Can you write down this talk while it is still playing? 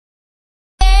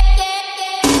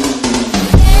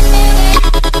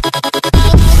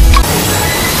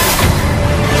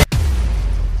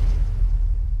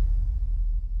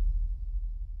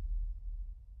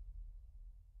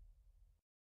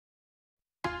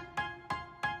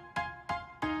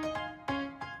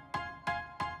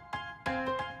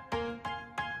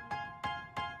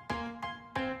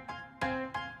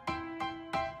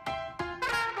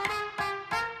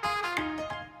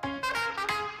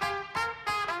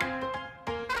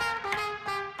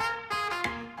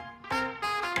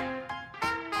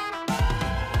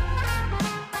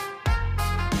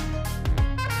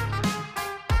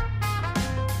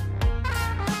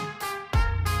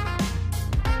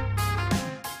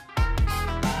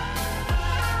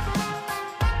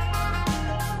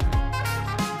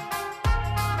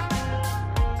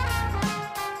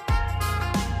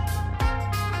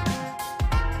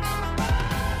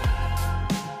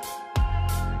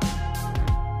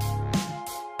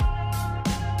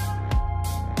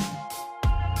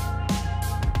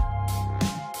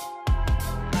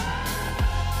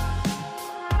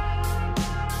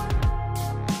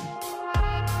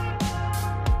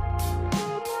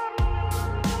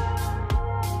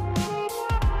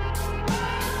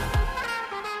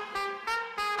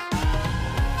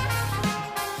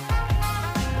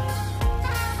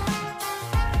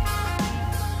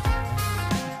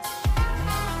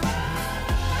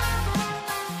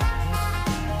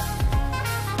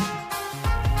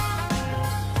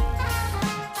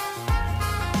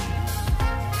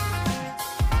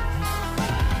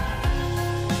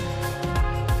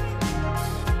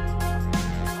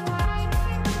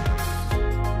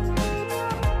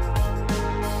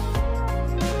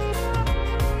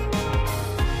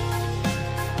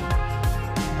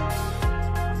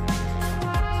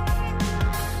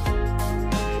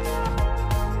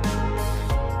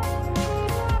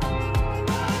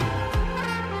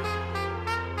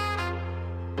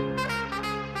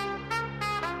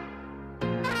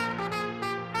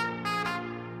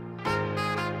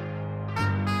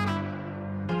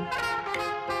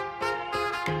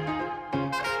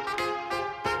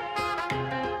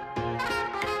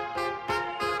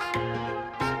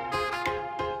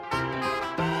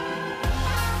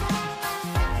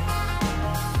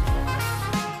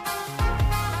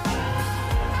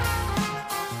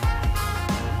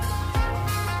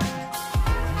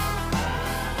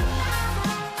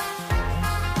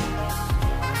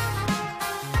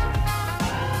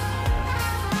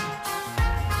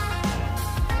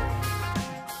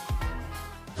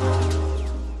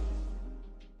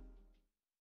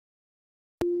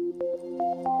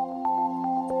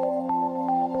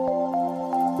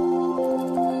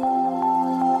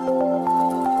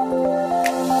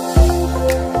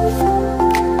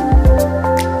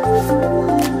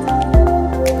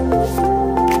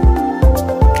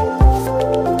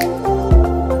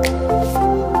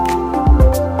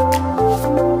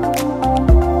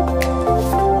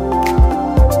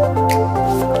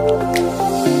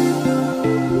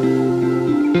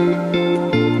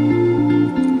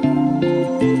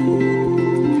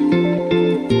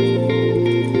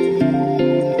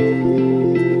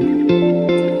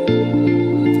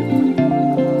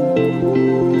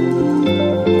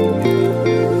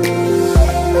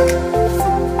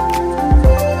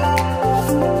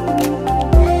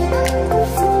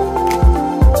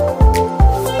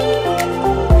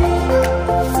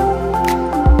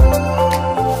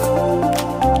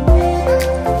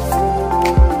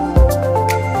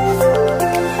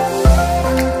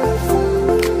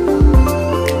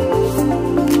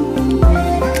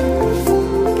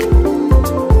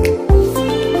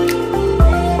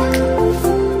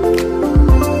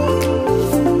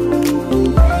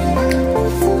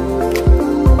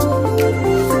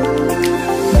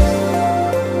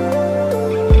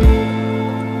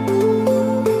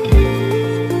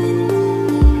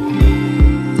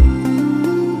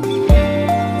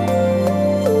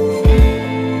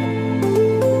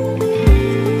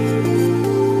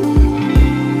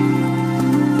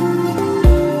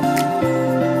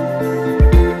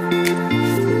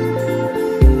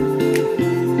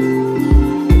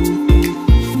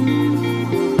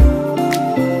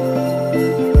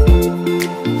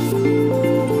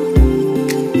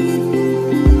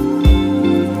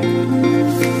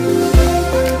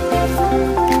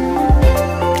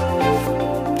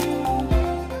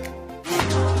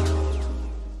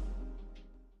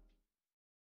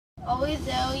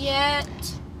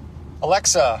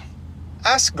Alexa,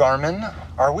 ask Garmin,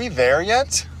 are we there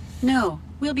yet? No,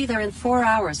 we'll be there in 4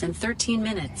 hours and 13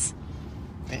 minutes.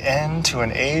 The end to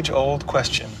an age-old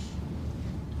question.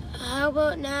 How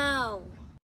about now?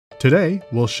 Today,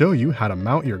 we'll show you how to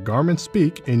mount your Garmin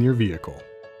Speak in your vehicle.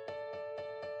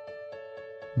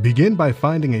 Begin by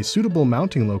finding a suitable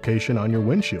mounting location on your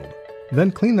windshield.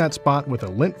 Then clean that spot with a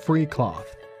lint-free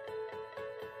cloth.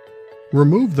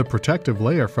 Remove the protective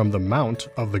layer from the mount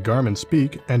of the Garmin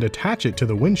Speak and attach it to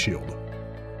the windshield.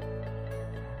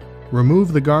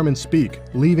 Remove the Garmin Speak,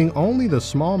 leaving only the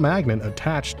small magnet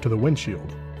attached to the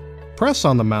windshield. Press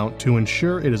on the mount to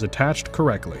ensure it is attached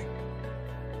correctly.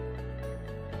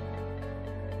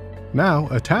 Now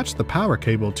attach the power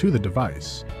cable to the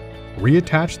device.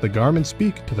 Reattach the Garmin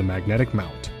Speak to the magnetic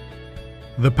mount.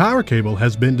 The power cable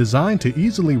has been designed to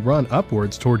easily run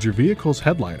upwards towards your vehicle's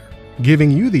headliner,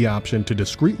 giving you the option to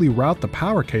discreetly route the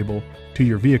power cable to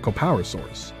your vehicle power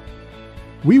source.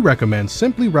 We recommend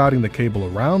simply routing the cable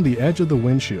around the edge of the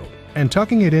windshield and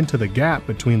tucking it into the gap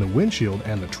between the windshield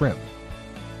and the trim.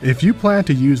 If you plan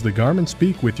to use the Garmin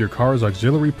Speak with your car's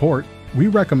auxiliary port, we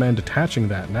recommend attaching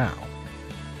that now.